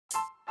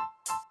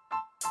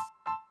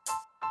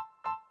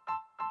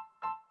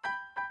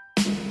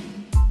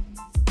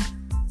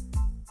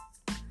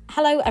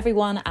Hello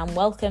everyone and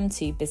welcome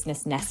to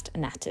Business Nest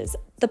Natters,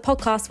 the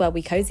podcast where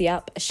we cozy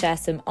up, share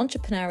some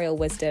entrepreneurial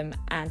wisdom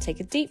and take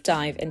a deep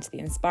dive into the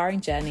inspiring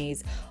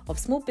journeys of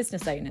small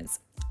business owners.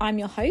 I'm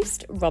your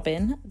host,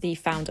 Robyn, the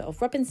founder of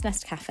Robyn's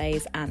Nest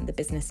Cafes and the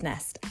Business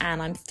Nest,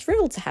 and I'm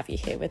thrilled to have you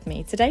here with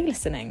me today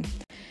listening.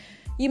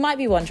 You might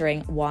be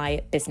wondering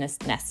why Business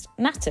Nest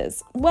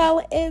Natters.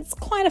 Well, it's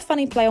quite a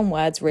funny play on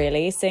words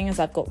really, seeing as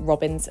I've got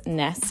Robyn's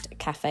Nest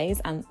Cafes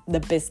and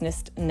the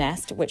Business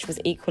Nest, which was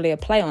equally a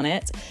play on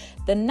it.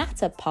 The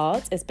natter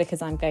part is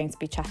because I'm going to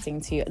be chatting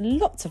to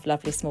lots of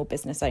lovely small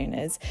business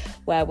owners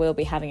where we'll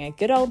be having a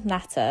good old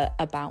natter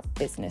about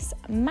business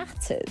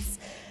matters.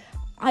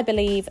 I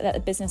believe that the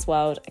business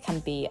world can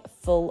be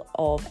full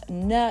of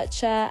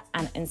nurture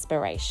and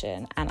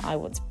inspiration, and I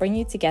want to bring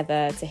you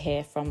together to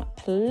hear from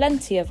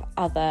plenty of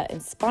other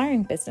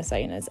inspiring business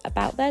owners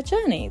about their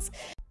journeys.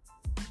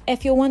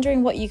 If you're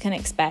wondering what you can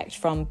expect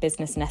from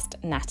Business Nest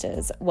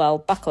Natters, well,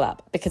 buckle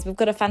up because we've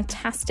got a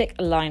fantastic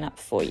lineup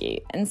for you.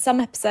 In some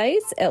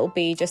episodes, it'll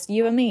be just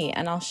you and me,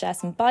 and I'll share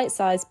some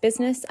bite-sized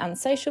business and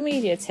social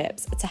media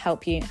tips to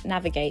help you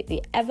navigate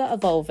the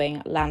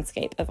ever-evolving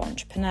landscape of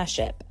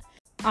entrepreneurship.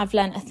 I've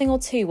learnt a thing or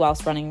two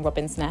whilst running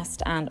Robyn's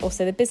Nest and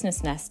also the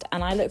Business Nest,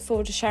 and I look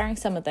forward to sharing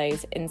some of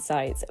those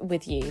insights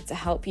with you to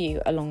help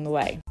you along the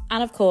way.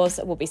 And of course,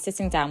 we'll be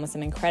sitting down with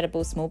some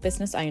incredible small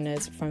business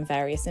owners from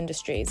various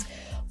industries.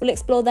 We'll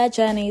explore their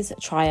journeys,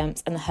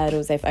 triumphs, and the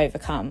hurdles they've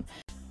overcome.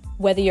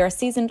 Whether you're a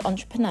seasoned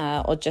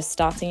entrepreneur or just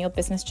starting your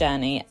business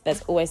journey,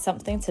 there's always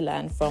something to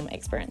learn from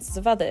experiences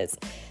of others.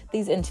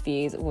 These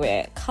interviews were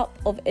a cup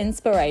of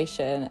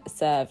inspiration,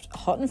 served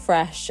hot and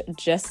fresh,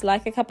 just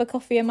like a cup of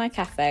coffee in my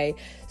cafe,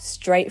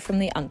 straight from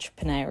the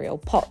entrepreneurial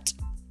pot.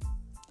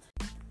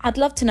 I'd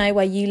love to know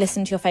where you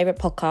listen to your favourite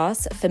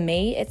podcasts. For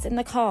me, it's in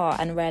the car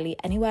and rarely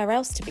anywhere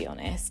else, to be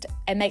honest.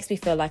 It makes me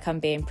feel like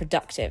I'm being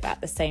productive at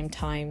the same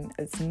time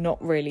as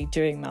not really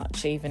doing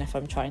much, even if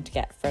I'm trying to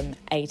get from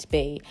A to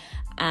B.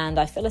 And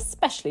I feel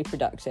especially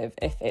productive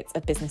if it's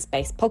a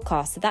business-based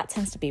podcast, so that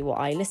tends to be what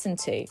I listen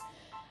to.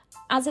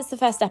 As it's the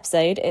first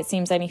episode, it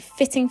seems only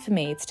fitting for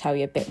me to tell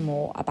you a bit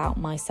more about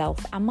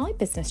myself and my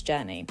business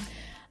journey.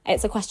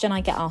 It's a question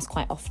I get asked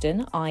quite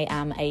often. I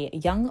am a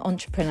young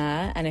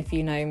entrepreneur, and if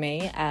you know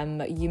me,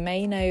 you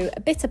may know a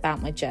bit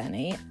about my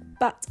journey,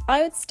 but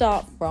I would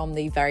start from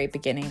the very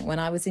beginning when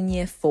I was in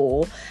year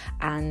 4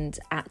 and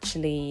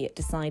actually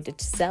decided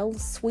to sell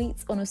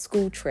sweets on a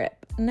school trip.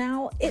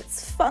 Now,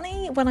 it's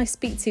funny when I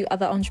speak to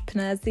other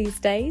entrepreneurs these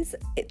days,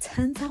 it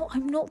turns out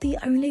I'm not the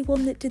only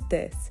one that did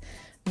this.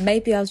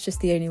 Maybe I was just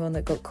the only one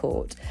that got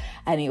caught.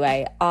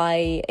 Anyway,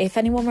 if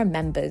anyone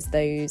remembers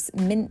those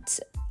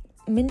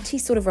minty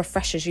sort of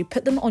refreshers, you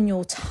put them on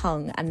your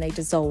tongue and they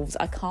dissolved.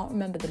 I can't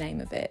remember the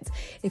name of it.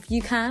 If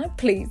you can,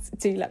 please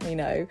do let me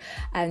know.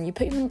 And you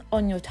put them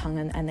on your tongue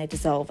and they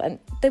dissolve, and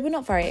they were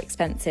not very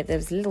expensive. There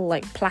was a little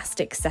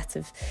plastic set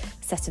of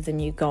them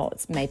you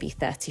got, maybe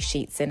 30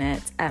 sheets in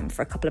it,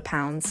 for a couple of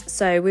pounds.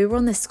 So we were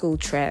on this school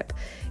trip,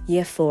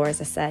 year 4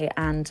 as I say,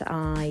 and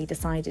I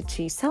decided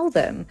to sell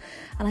them,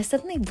 and I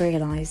suddenly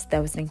realised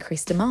there was an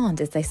increased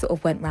demand as they sort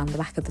of went round the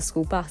back of the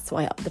school bus, so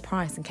I upped the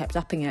price and kept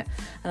upping it,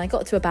 and I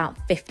got to about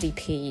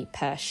 50p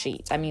per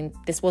sheet. I mean,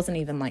 this wasn't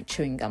even like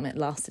chewing gum, it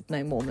lasted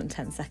no more than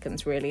 10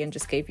 seconds really and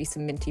just gave you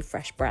some minty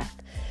fresh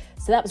breath.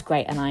 So that was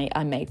great, and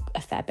I made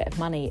a fair bit of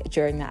money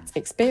during that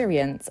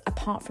experience,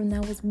 apart from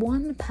there was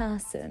one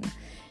person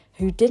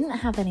who didn't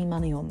have any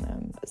money on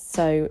them,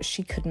 so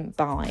she couldn't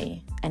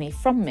buy any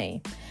from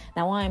me.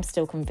 Now, I am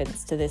still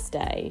convinced to this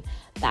day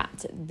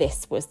that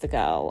this was the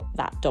girl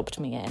that dobbed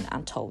me in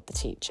and told the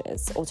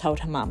teachers, or told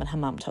her mum, and her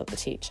mum told the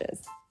teachers.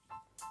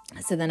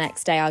 So the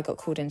next day I got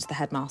called into the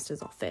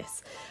headmaster's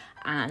office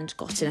and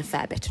got in a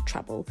fair bit of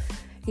trouble.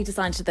 He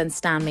decided to then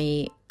stand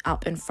me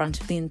up in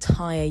front of the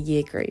entire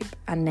year group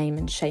and name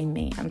and shame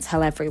me and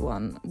tell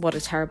everyone what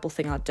a terrible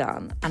thing I'd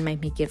done, and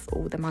made me give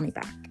all the money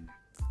back.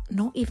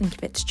 Not even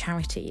give it to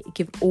charity,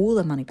 give all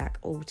the money back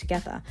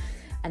altogether,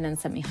 and then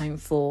sent me home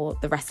for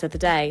the rest of the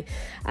day,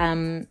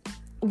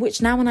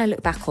 which now when I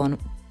look back on,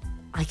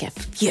 I get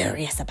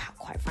furious about,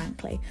 quite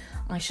frankly.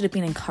 I should have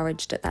been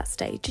encouraged at that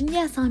stage. And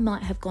yes, I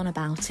might have gone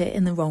about it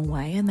in the wrong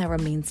way, and there are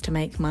means to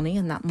make money,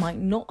 and that might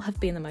not have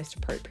been the most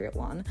appropriate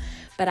one.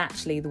 But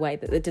actually, the way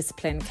that the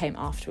discipline came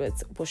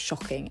afterwards was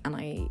shocking, and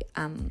I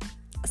am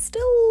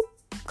still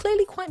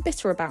clearly quite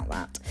bitter about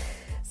that.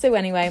 So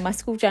anyway, my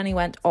school journey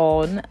went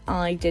on.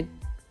 I did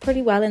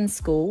pretty well in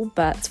school,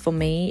 but for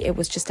me, it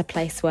was just a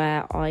place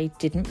where I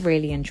didn't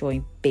really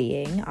enjoy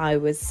being. I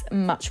was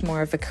much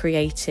more of a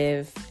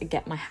creative,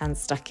 get my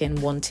hands stuck in,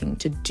 wanting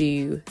to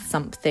do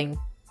something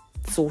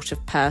sort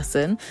of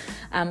person.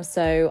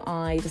 So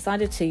I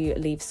decided to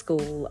leave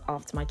school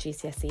after my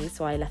GCSEs.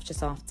 So I left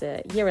just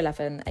after year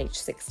 11, age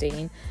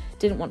 16.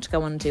 Didn't want to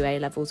go on and do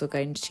A-levels or go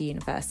into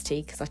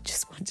university because I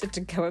just wanted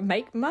to go and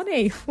make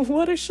money.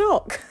 What a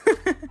shock.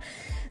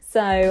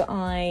 So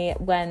I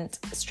went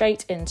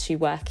straight into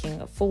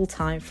working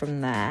full-time from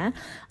there.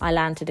 I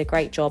landed a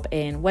great job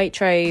in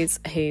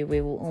Waitrose, who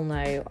we will all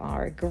know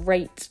are a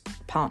great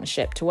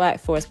partnership to work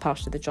for as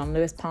part of the John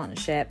Lewis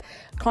partnership.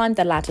 Climbed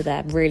the ladder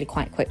there really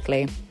quite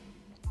quickly.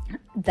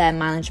 Their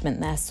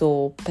management there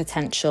saw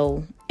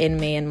potential in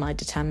me and my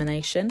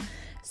determination.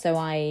 So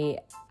I,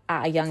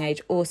 at a young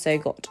age, also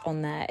got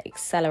on their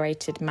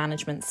accelerated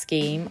management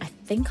scheme. I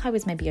think I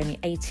was maybe only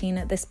 18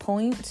 at this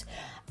point.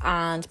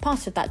 And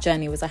part of that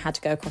journey was I had to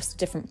go across to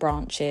different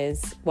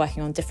branches,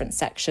 working on different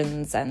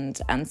sections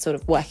and sort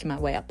of working my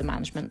way up the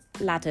management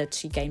ladder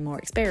to gain more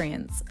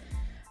experience.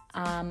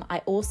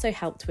 I also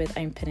helped with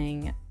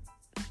opening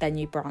their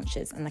new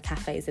branches and the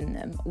cafes in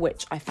them,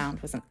 which I found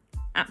was an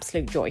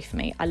absolute joy for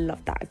me. I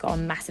loved that. I got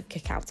a massive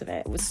kick out of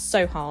it. It was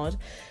so hard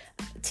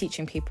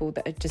teaching people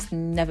that had just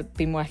never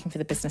been working for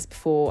the business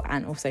before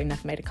and also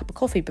never made a cup of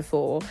coffee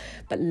before,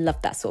 but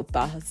loved that sort of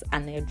buzz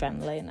and the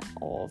adrenaline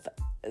of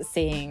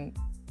seeing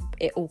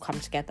it all come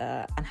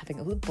together and having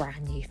all the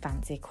brand new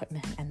fancy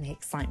equipment and the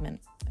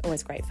excitement.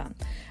 Always great fun.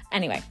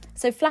 Anyway,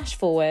 so flash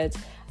forward,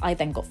 I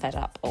then got fed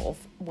up of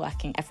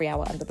working every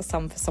hour under the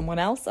sun for someone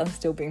else and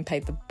still being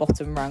paid the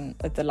bottom rung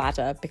of the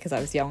ladder because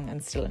I was young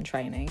and still in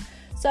training.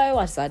 So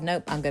I decided,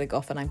 nope, I'm going to go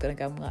off and I'm going to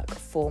go and work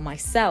for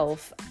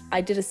myself.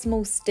 I did a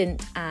small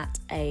stint at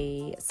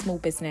a small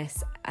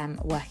business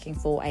working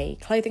for a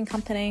clothing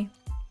company.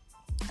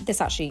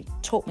 This actually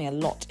taught me a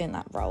lot in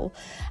that role.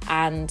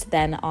 And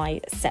then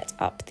I set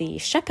up the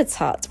Shepherd's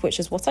Hut, which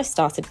is what I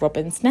started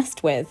Robyn's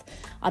Nest with.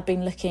 I'd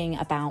been looking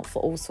about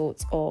for all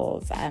sorts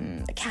of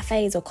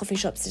cafes or coffee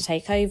shops to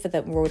take over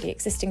that were already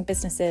existing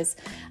businesses,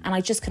 and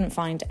I just couldn't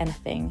find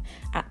anything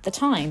at the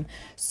time.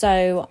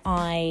 So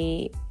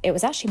it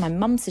was actually my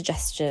mum's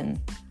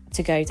suggestion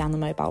to go down the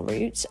mobile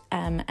route,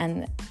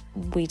 and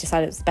we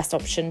decided it was the best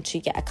option to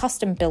get a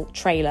custom built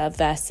trailer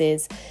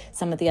versus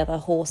some of the other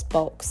horse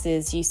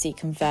boxes you see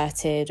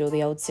converted or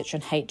the old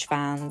Citroen H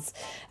vans.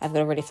 I've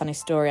got a really funny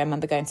story. I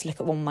remember going to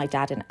look at one with my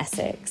dad in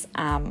Essex.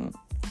 I'm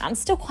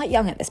still quite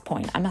young at this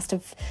point. I must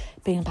have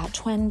been about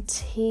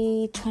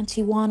 20,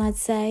 21, I'd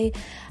say.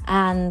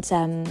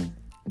 And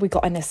we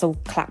got in this all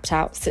clapped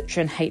out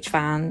Citroen H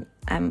van,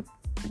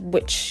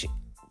 which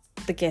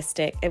the gear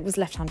stick, it was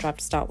left-hand drive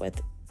to start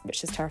with,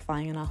 which is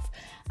terrifying enough,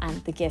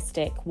 and the gear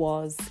stick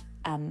was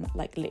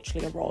like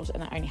literally a rod,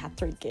 and it only had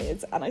 3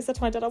 gears. And I said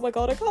to my dad, oh my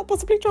god, I can't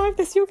possibly drive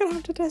this, you're gonna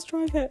have to test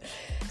drive it.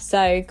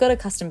 So got a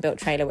custom built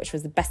trailer, which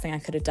was the best thing I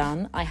could have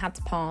done. I had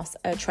to pass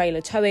a trailer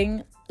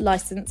towing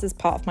license as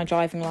part of my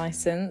driving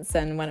license,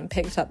 and went and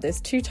picked up this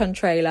 2-ton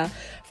trailer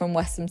from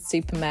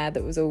Weston-super-Mare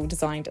that was all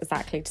designed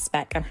exactly to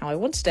spec and how I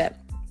wanted it.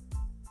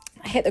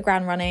 I hit the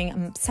ground running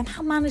and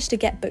somehow managed to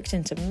get booked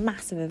into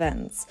massive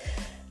events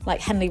like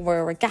Henley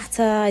Royal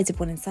Regatta. I did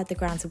one inside the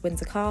grounds of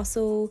Windsor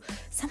Castle.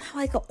 Somehow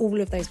I got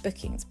all of those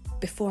bookings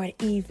before I'd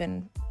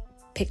even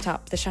picked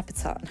up the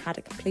Shepherd's Hut and had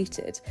it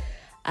completed.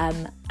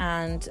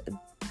 And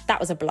that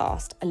was a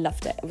blast. I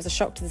loved it. It was a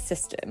shock to the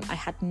system. I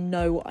had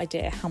no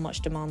idea how much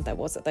demand there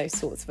was at those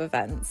sorts of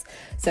events.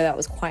 So that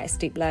was quite a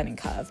steep learning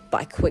curve. But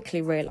I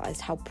quickly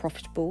realised how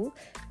profitable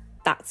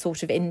that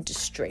sort of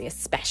industry,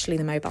 especially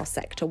the mobile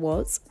sector,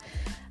 was.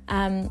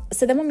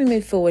 So then when we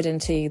moved forward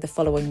into the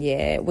following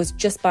year, it was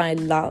just by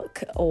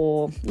luck,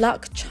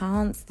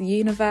 chance, the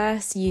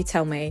universe, you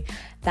tell me,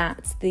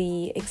 that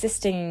the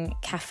existing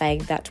cafe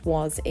that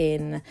was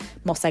in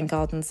Moss End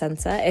Garden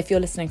Centre, if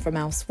you're listening from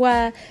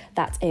elsewhere,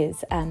 that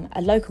is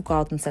a local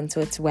garden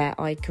centre to where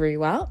I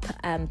grew up,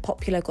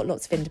 popular, got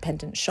lots of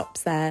independent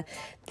shops there.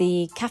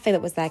 The cafe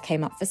that was there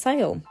came up for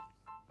sale.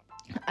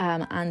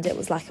 And it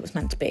was like it was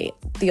meant to be.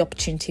 The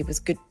opportunity was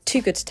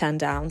too good to turn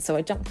down, so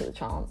I jumped at the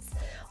chance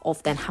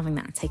of then having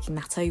that and taking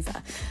that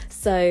over.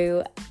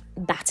 So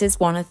that is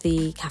one of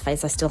the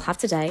cafes I still have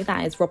today.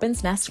 That is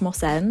Robyn's Nest,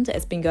 Moss End.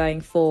 It's been going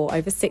for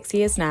over 6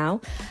 years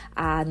now,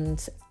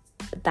 and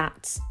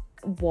that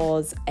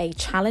was a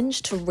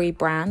challenge to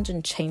rebrand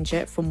and change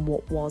it from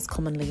what was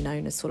commonly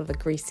known as sort of a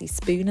greasy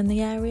spoon in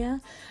the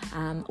area.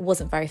 It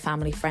wasn't very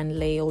family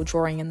friendly or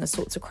drawing in the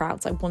sorts of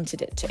crowds I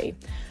wanted it to.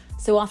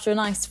 So after a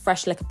nice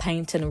fresh lick of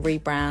paint and a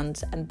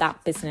rebrand, and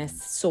that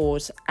business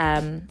soared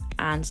and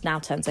now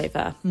turns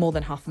over more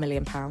than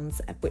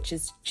 £500,000, which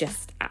is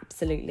just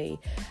absolutely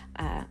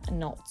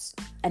not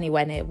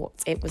anywhere near what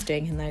it was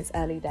doing in those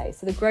early days.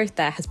 So the growth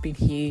there has been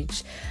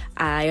huge.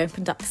 I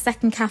opened up the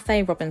second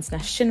cafe, Robyn's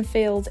Nest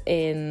Shinfield,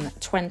 in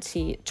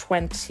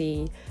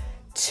 2022.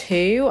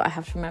 I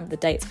have to remember the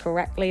dates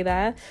correctly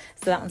there.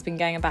 So that one's been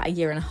going about 1.5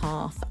 years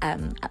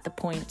at the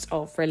point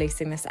of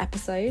releasing this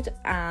episode,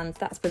 and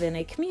that's within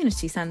a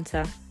community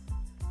centre.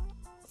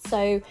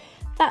 So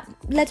that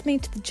led me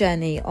to the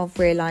journey of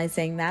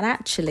realising that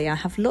actually I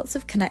have lots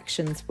of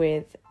connections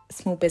with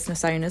small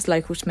business owners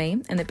local to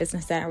me in the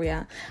business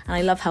area, and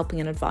I love helping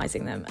and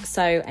advising them.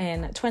 So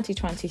in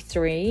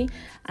 2023,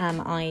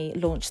 I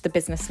launched the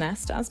Business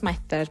Nest as my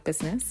third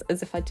business,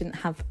 as if I didn't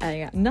have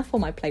enough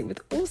on my plate, with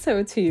also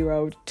a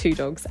 2-year-old, 2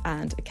 dogs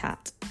and a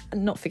cat,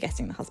 and not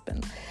forgetting the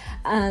husband.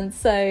 And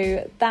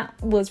so that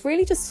was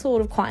really just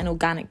sort of quite an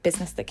organic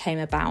business that came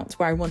about,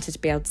 where I wanted to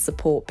be able to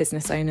support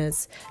business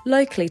owners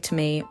locally to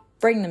me,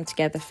 bring them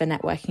together for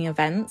networking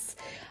events.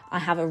 I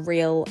have a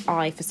real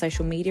eye for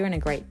social media and a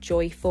great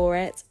joy for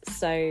it.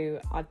 So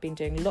I've been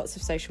doing lots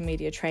of social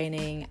media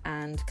training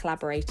and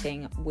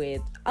collaborating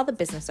with other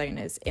business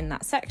owners in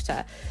that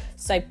sector.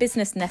 So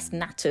Business Nest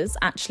Natters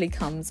actually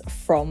comes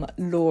from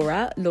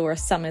Laura. Laura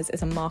Summers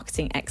is a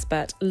marketing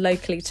expert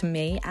locally to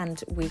me,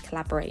 and we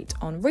collaborate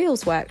on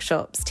Reels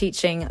workshops,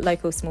 teaching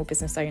local small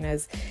business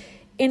owners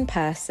in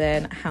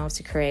person how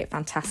to create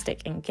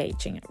fantastic,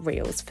 engaging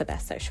Reels for their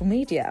social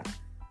media.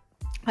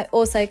 I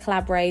also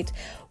collaborate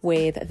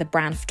with the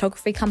brand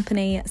photography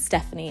company,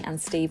 Stephanie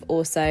and Steve,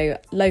 also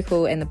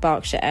local in the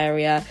Berkshire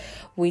area.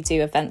 We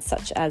do events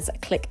such as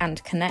Click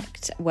and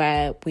Connect,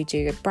 where we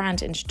do a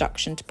brand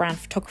introduction to brand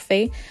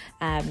photography,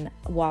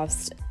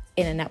 whilst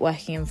in a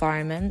networking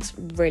environment.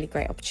 Really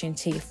great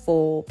opportunity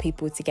for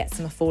people to get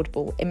some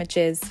affordable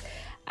images,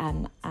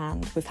 and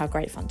we've had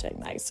great fun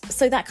doing those.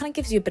 So that kind of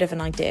gives you a bit of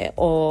an idea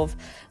of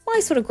my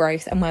sort of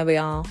growth and where we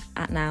are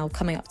at now,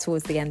 coming up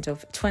towards the end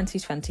of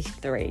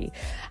 2023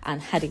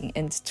 and heading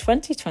into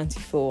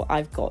 2024.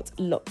 I've got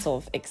lots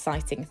of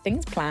exciting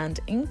things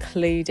planned,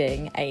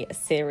 including a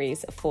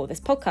series for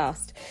this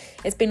podcast.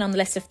 It's been on the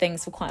list of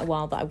things for quite a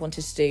while that I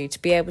wanted to do,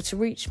 to be able to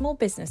reach more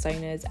business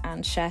owners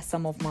and share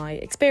some of my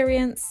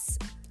experience,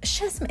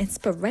 share some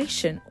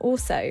inspiration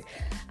also,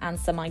 and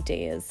some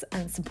ideas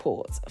and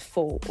support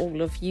for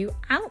all of you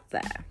out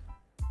there.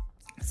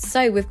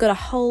 So we've got a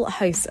whole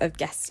host of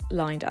guests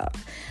lined up,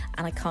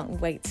 and I can't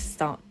wait to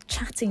start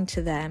chatting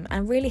to them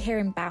and really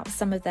hearing about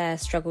some of their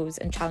struggles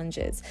and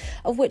challenges,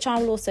 of which I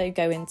will also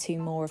go into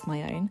more of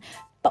my own,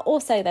 but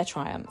also their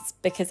triumphs,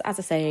 because as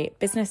I say,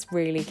 business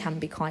really can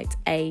be quite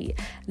a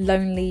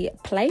lonely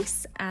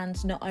place,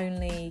 and not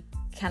only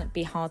can it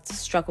be hard to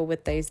struggle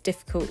with those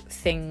difficult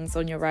things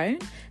on your own,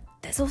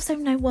 there's also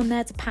no one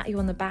there to pat you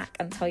on the back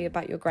and tell you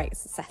about your great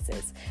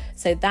successes.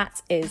 So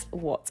that is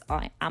what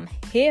I am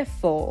here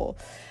for.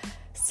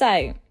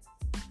 So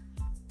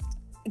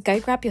go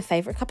grab your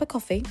favourite cup of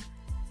coffee,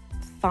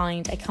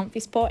 find a comfy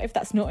spot if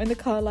that's not in the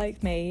car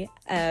like me.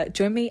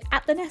 Join me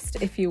at the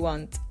Nest if you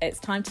want. It's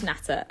time to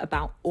natter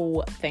about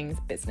all things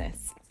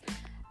business.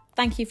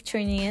 Thank you for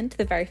tuning in to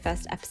the very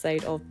first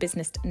episode of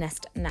Business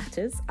Nest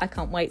Natters. I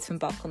can't wait to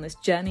embark on this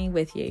journey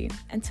with you.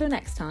 Until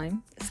next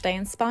time, stay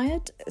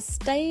inspired,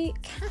 stay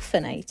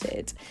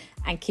caffeinated,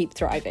 and keep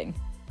thriving.